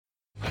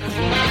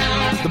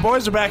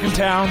boys are back in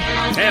town.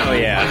 Hell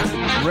yeah.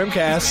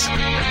 Rimcast.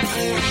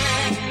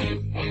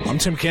 I'm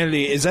Tim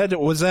Kennedy.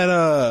 Was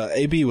that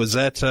AB? Was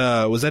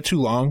that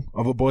too long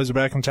of a boys are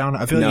back in town?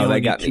 I feel like you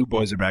only got two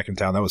boys are back in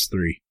town. That was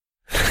 3.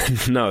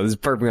 No, this is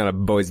perfect on a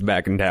boys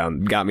back in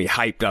town. Got me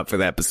hyped up for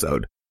the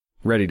episode.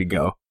 Ready to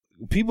go.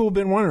 People have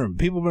been wondering.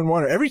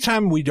 Every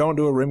time we don't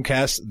do a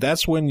Rimcast,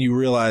 that's when you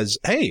realize,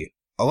 hey,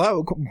 a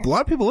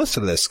lot of people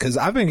listen to this, because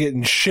I've been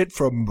getting shit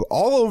from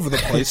all over the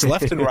place,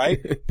 left and right.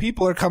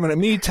 People are coming at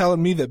me,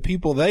 telling me that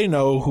people they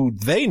know who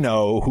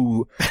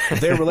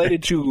they're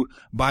related to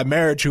by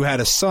marriage, who had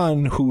a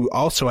son who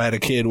also had a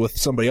kid with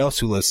somebody else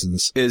who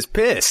listens, is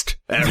pissed.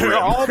 They're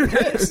all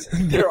pissed.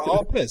 They're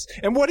all pissed.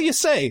 And what do you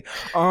say?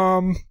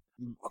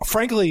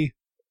 Frankly,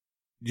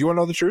 do you want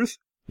to know the truth?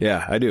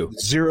 Yeah, I do.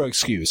 Zero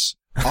excuse.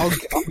 I'm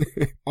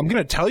going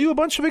to tell you a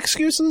bunch of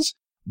excuses,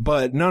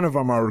 but none of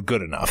them are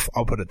good enough.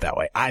 I'll put it that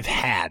way. I've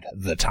had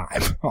the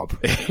time.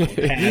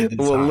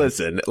 Well,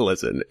 listen.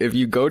 If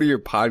you go to your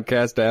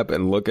podcast app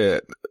and look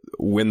at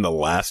when the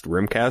last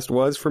Rimcast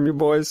was from you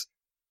boys,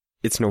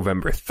 it's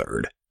November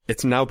 3rd.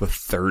 It's now the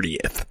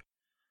 30th.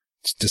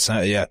 It's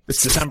December. Yeah,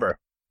 it's December.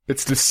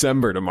 It's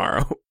December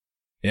tomorrow.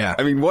 Yeah.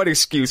 I mean, what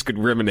excuse could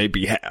Rim and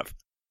AB have?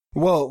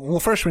 Well,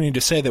 first we need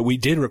to say that we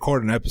did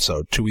record an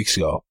episode 2 weeks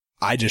ago.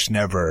 I just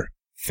never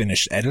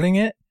finished editing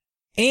it.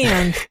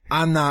 And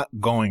I'm not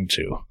going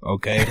to,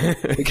 okay?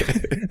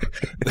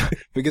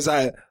 Because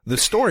the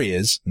story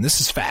is, and this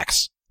is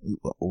facts,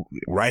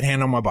 right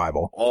hand on my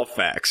Bible. All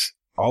facts.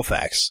 All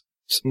facts.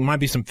 Might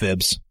be some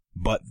fibs,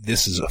 but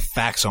this is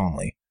facts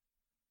only.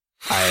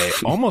 I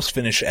almost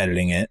finished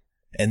editing it,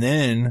 and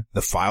then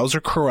the files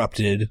are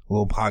corrupted.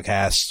 Little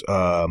podcast,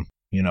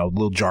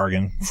 little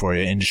jargon for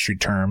you, industry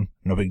term,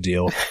 no big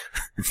deal.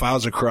 The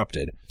files are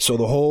corrupted. So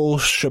the whole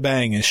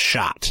shebang is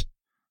shot.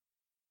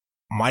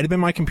 Might have been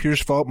my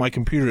computer's fault. My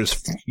computer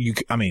is, you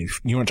want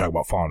to talk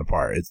about falling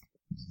apart. It's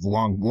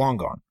long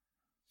gone.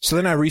 So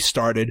then I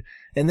restarted,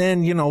 and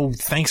then,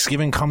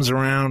 Thanksgiving comes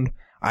around.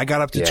 I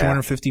got up to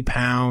 250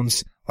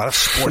 pounds, a lot of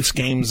sports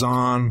games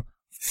on,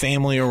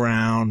 family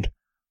around.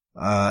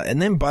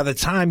 And then by the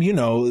time,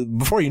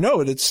 before you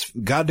know it, it's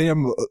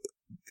goddamn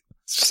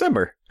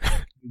December.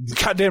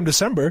 Goddamn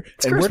December.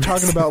 It's and Christmas. We're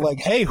talking about like,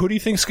 hey, who do you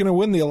think's going to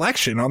win the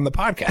election on the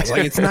podcast?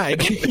 Like, it's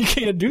not, you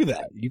can't do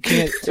that. You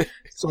can't.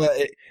 So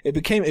it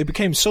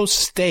became so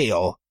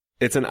stale.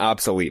 It's an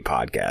obsolete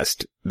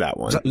podcast, that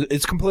one.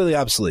 It's completely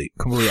obsolete.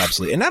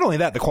 And not only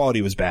that, the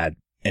quality was bad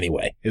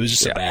anyway. It was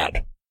just a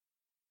bad,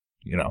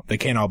 they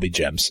can't all be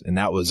gems. And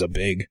that was a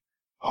big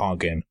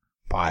honking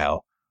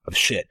pile of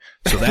shit.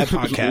 So that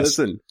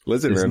podcast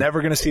listen, is Rim.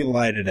 never going to see the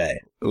light of day.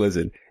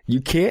 Listen,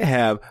 you can't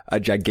have a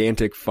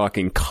gigantic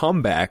fucking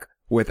comeback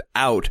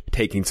without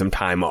taking some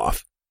time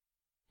off.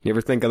 You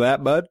ever think of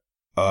that, bud?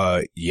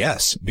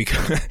 Yes,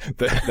 because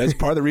that's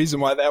part of the reason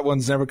why that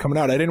one's never coming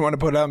out. I didn't want to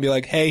put it out and be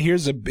like, hey,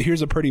 here's a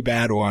pretty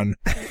bad one.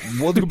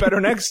 We'll do better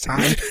next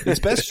time. It's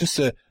best just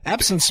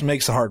absence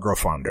makes the heart grow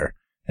fonder.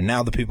 And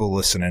now the people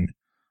listening,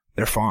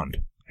 they're fond.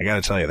 I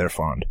gotta tell you, they're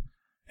fond.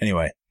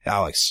 Anyway,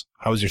 Alex,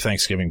 how was your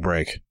Thanksgiving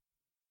break?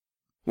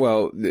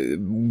 Well,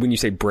 when you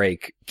say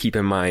break, keep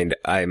in mind,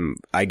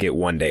 I get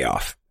 1 day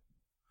off.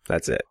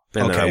 That's it.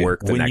 And then I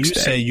work the next day. When you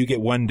say you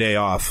get 1 day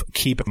off,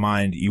 keep in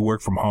mind you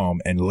work from home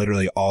and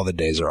literally all the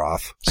days are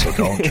off. So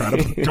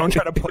don't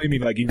try to play me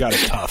like you got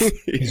it tough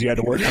because you had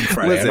to work on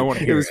Friday. Listen, I don't want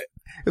to hear it.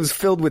 It was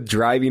filled with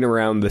driving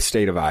around the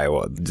state of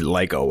Iowa,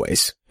 like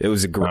always. It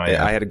was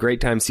I had a great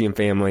time seeing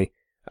family.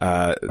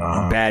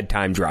 Bad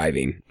time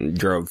driving.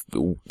 Drove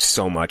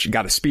so much.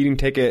 Got a speeding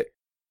ticket,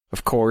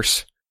 of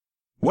course.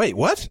 Wait,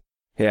 what?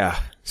 Yeah,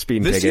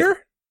 speeding this ticket.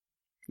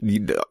 This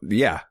year?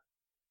 Yeah,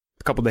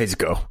 a couple days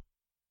ago.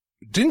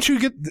 Didn't you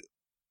get?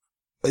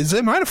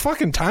 Am I a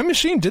fucking time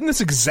machine? Didn't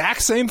this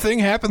exact same thing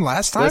happen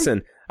last time?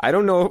 Listen, I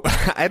don't know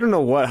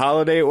what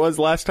holiday it was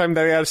last time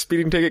that I got a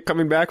speeding ticket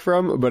coming back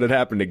from, but it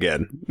happened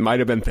again. Might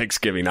have been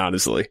Thanksgiving,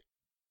 honestly.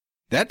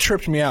 That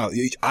tripped me out.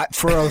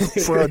 For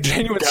a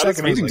genuine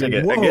second, I was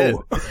like, whoa. Again.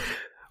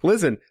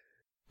 Listen,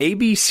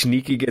 AB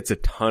Sneaky gets a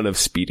ton of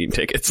speeding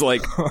tickets.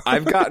 Like,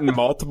 I've gotten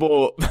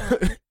multiple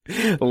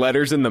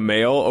letters in the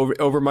mail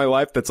over my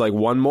life that's like,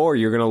 one more,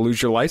 you're going to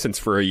lose your license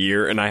for a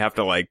year, and I have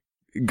to, like,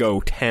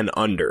 go 10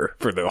 under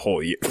for the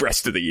whole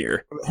rest of the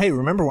year. Hey,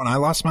 remember when I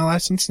lost my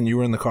license and you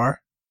were in the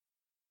car?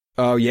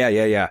 Oh,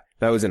 yeah.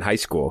 That was in high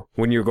school.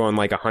 When you were going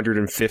like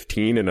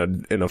 115 in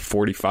a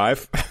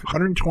 45.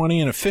 120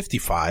 in a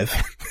 55,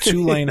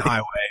 2-lane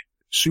highway,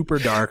 super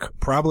dark,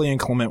 probably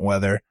inclement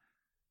weather.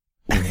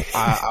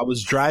 I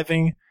was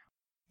driving.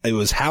 It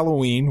was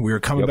Halloween. We were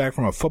coming back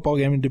from a football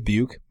game in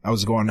Dubuque.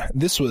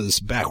 This was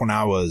back when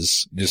I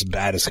was just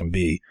bad as can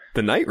be.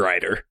 The Night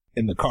Rider.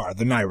 In the car,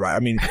 the Night Rider.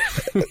 I mean,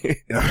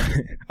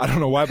 I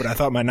don't know why, but I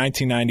thought my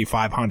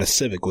 1995 Honda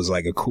Civic was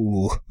like a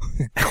cool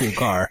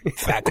car.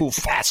 Cool,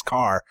 fast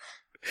car.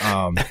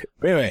 But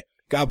anyway,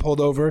 got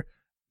pulled over.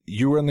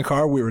 You were in the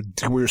car. We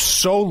were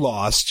so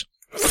lost.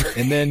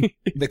 And then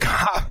the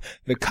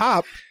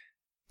cop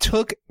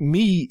took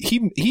me,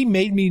 he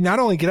made me not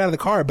only get out of the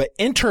car, but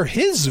enter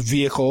his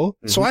vehicle.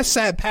 Mm-hmm. So I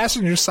sat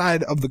passenger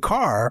side of the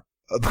car,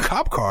 of the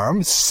cop car.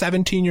 I'm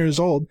 17 years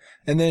old.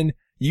 And then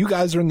you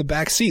guys are in the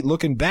back seat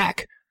looking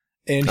back,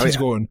 and he's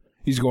going,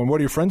 what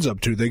are your friends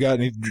up to?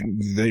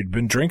 They've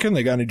been drinking?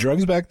 They got any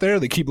drugs back there?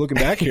 They keep looking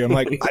back here. I'm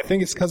like, I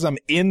think it's because I'm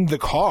in the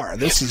car.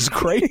 This is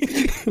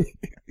crazy.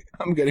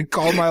 I'm going to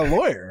call my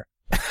lawyer.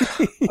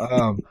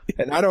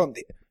 And I don't,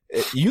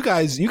 you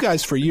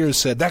guys for years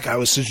said that guy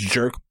was such a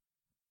jerk.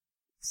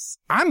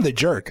 I'm the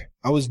jerk.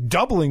 I was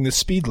doubling the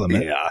speed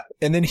limit. Yeah.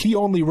 And then he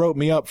only wrote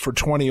me up for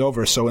 20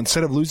 over. So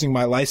instead of losing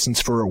my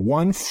license for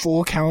one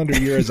full calendar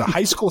year as a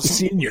high school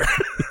senior,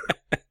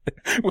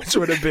 which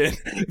would have been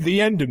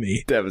the end of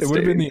me. Devastating. It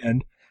would have been the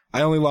end.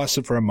 I only lost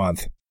it for a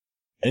month.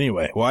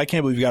 Anyway, well, I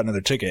can't believe you got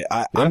another ticket.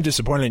 I'm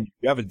disappointed.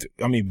 You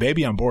have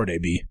baby on board,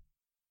 AB.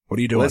 What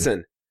are you doing?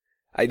 Listen,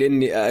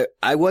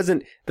 I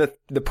wasn't,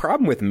 the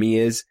problem with me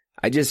is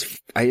I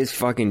just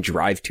fucking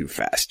drive too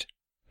fast.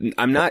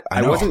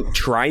 I wasn't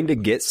trying to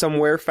get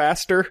somewhere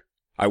faster.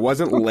 I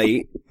wasn't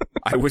late.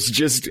 I was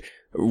just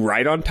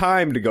right on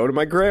time to go to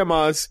my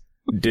grandma's.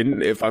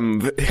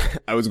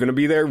 I was going to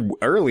be there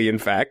early, in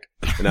fact,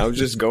 and I was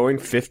just going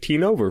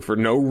 15 over for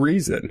no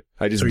reason.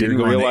 I just didn't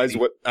realize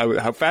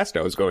how fast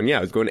I was going. Yeah,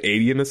 I was going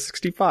 80 and a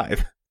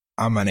 65.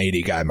 I'm an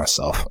 80 guy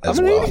myself. I'm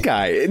an 80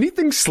 guy.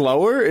 Anything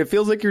slower, it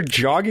feels like you're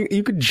jogging.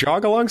 You could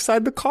jog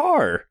alongside the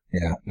car.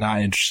 Yeah,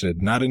 not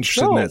interested. Not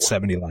interested in that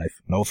 70 life.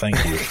 No, thank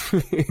you.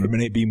 Ruben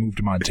 8B moved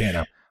to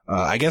Montana.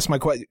 I guess my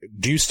question,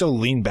 do you still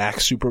lean back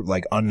super,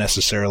 like,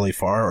 unnecessarily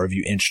far, or have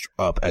you inched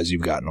up as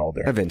you've gotten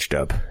older? I've inched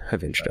up.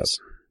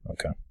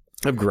 Okay.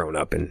 I've grown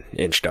up and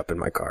inched up in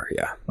my car,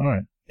 yeah. All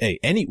right. Hey,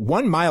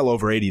 1 mile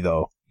over 80,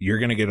 though, you're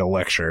going to get a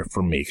lecture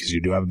from me, because you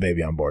do have a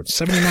baby on board.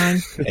 79?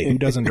 Hey, who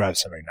doesn't drive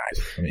 79?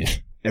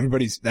 I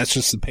mean, that's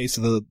just the pace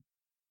of the,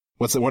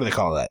 what do they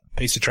call that?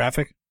 Pace of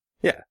traffic?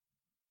 Yeah.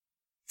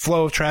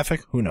 Flow of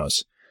traffic? Who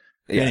knows?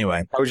 Yeah.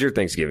 Anyway. How was your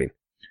Thanksgiving?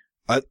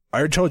 I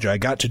already told you, I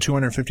got to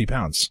 250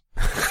 pounds.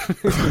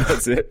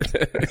 That's it.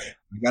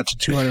 I got to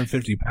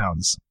 250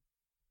 pounds.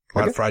 A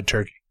lot of fried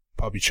turkey,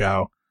 puppy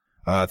chow.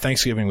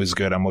 Thanksgiving was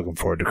good. I'm looking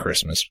forward to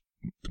Christmas.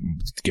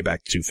 Get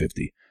back to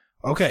 250.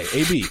 Okay,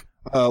 AB.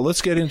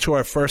 Let's get into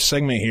our first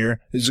segment here.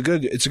 It's a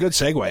good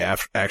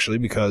segue actually,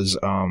 because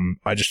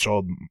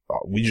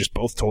we just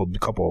both told a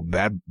couple of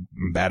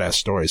badass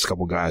stories. A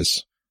couple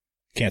guys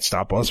can't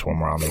stop us when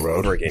we're on the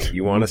road.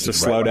 You want us to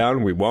slow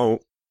down? We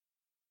won't.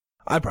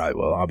 I probably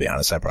will. I'll be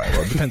honest. I probably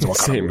will. Depends on what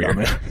kind of road I'm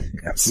in.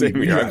 Yeah,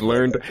 Same here. I've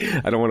learned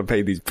I don't want to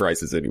pay these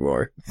prices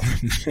anymore.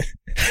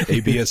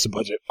 AB has to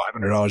budget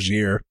 $500 a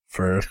year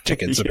for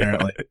tickets,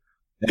 apparently.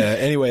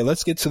 Anyway,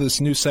 let's get to this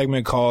new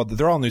segment called,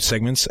 they're all new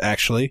segments,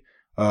 actually.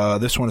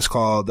 This one is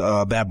called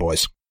Bad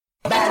Boys.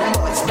 Bad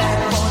Boys,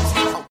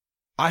 Bad Boys.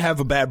 I have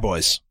a Bad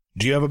Boys.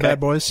 Do you have a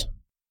Bad Boys?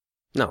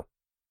 No.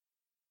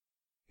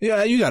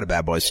 Yeah, you got a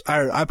Bad Boys.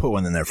 I put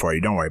one in there for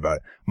you. Don't worry about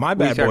it. My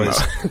Bad Boys.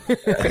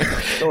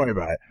 Don't worry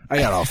about it. I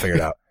got it all figured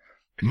out.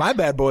 My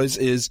Bad Boys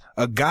is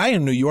a guy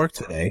in New York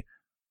today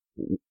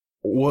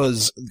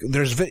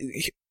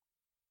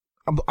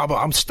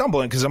I'm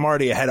stumbling because I'm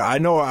already ahead. I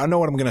know what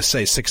I'm going to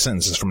say 6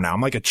 sentences from now.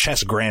 I'm like a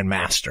chess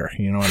grandmaster.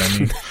 You know what I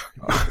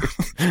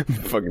mean?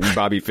 Fucking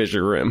Bobby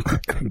Fischer Rim.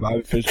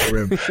 Bobby Fischer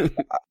Rim.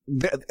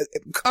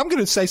 I'm going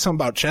to say something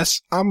about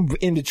chess. I'm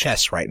into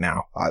chess right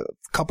now. A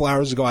couple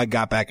hours ago, I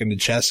got back into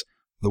chess.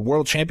 The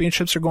World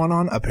Championships are going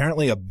on.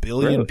 Apparently, 1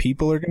 billion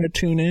people are going to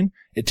tune in.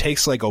 It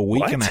takes like a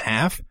week and a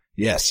half.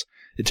 Yes.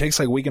 It takes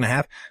like a week and a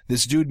half.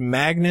 This dude,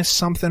 Magnus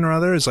something or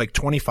other, is like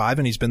 25,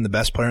 and he's been the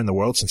best player in the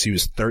world since he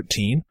was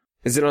 13.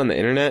 Is it on the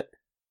internet?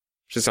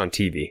 Just on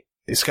TV?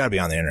 It's got to be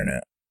on the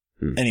internet.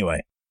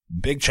 Anyway,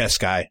 big chess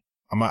guy.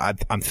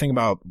 I'm thinking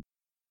about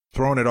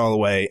throwing it all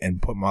away and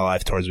putting my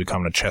life towards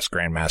becoming a chess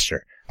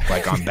grandmaster.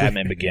 Like on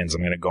Batman Begins,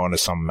 I'm going to go into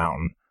some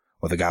mountain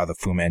with a guy with a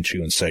Fu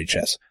Manchu and study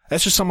chess.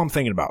 That's just something I'm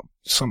thinking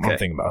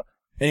about.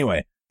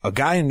 Anyway, a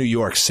guy in New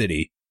York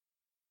City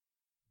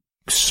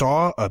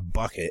saw a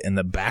bucket in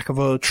the back of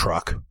a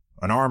truck,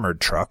 an armored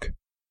truck.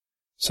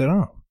 Said,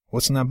 "Oh,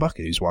 what's in that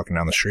bucket?" He's walking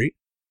down the street.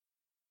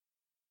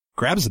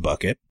 Grabs the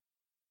bucket,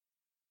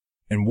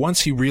 and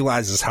once he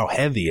realizes how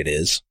heavy it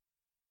is,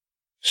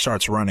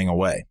 starts running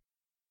away.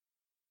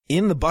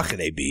 In the bucket,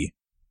 AB,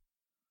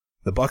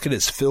 the bucket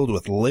is filled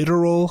with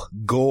literal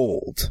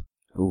gold.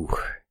 Ooh.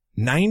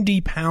 90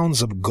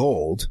 pounds of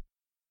gold,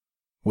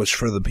 which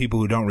for the people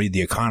who don't read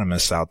The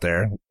Economist out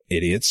there,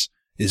 idiots,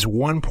 is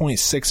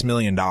 $1.6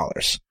 million.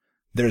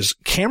 There's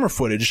camera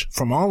footage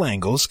from all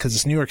angles, because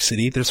it's New York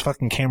City. There's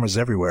fucking cameras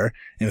everywhere.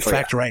 In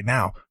fact, right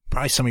now,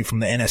 probably somebody from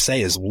the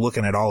NSA is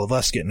looking at all of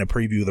us getting a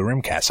preview of the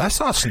Rimcast. I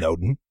saw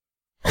Snowden.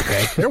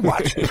 Okay. They're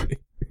watching.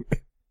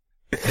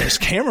 There's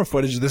camera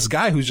footage of this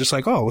guy who's just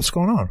like, "Oh, what's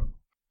going on?"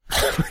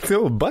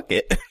 Fill a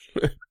bucket.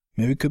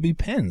 Maybe it could be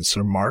pens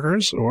or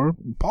markers or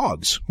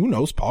Pogs. Who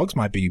knows? Pogs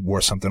might be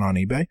worth something on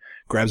eBay.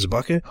 Grabs a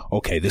bucket.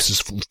 Okay, this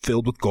is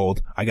filled with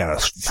gold. I gotta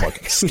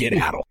fucking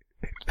skedaddle.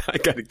 I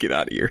gotta get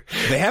out of here.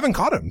 They haven't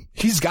caught him.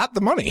 He's got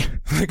the money.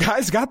 The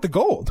guy's got the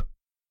gold.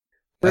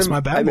 That's my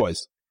bad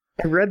boys.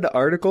 I read the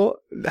article.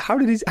 How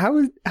did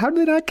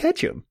they not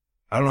catch him?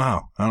 I don't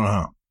know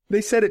how.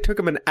 They said it took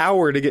him an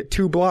hour to get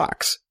 2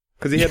 blocks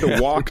because he had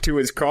to walk to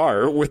his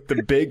car with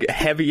the big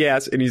heavy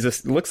ass, and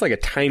looks like a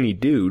tiny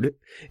dude,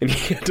 and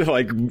he had to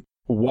like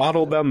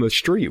waddle down the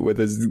street with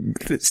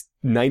his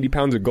 90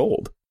 pounds of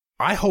gold.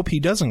 I hope he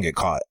doesn't get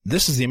caught.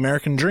 This is the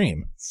American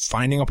dream: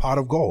 finding a pot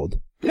of gold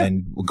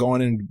and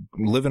going and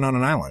living on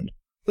an island.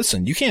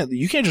 Listen, you can't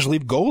just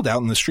leave gold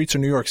out in the streets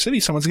of New York City.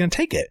 Someone's going to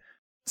take it.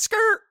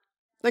 Skirt!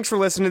 Thanks for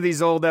listening to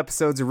these old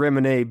episodes of Rim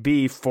and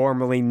AB,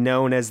 formerly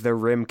known as the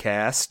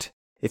Rimcast.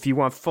 If you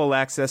want full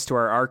access to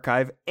our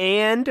archive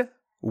and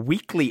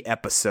weekly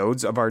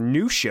episodes of our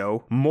new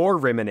show, More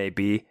Rim and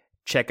AB,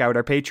 check out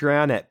our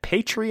Patreon at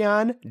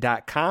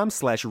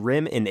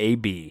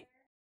patreon.com/RimandAB.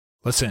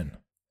 Listen,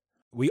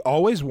 we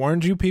always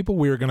warned you people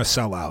we were going to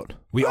sell out.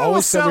 We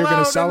always said we were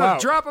going to sell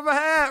out. Drop of a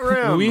hat,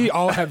 Rim. We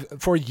all have,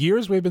 for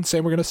years, we've been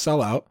saying we're going to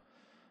sell out,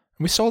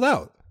 and we sold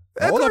out.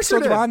 Of All course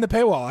episodes we did. behind the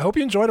paywall. I hope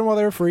you enjoyed them while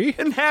they were free.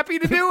 And happy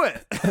to do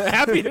it.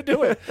 Happy to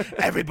do it.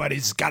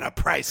 Everybody's got a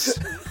price.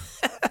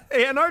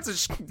 And ours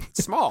is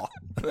small.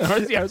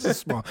 Yeah, it's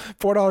small.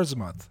 $4 a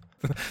month.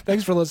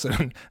 Thanks for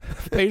listening.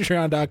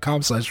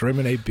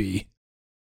 Patreon.com/RimandAB.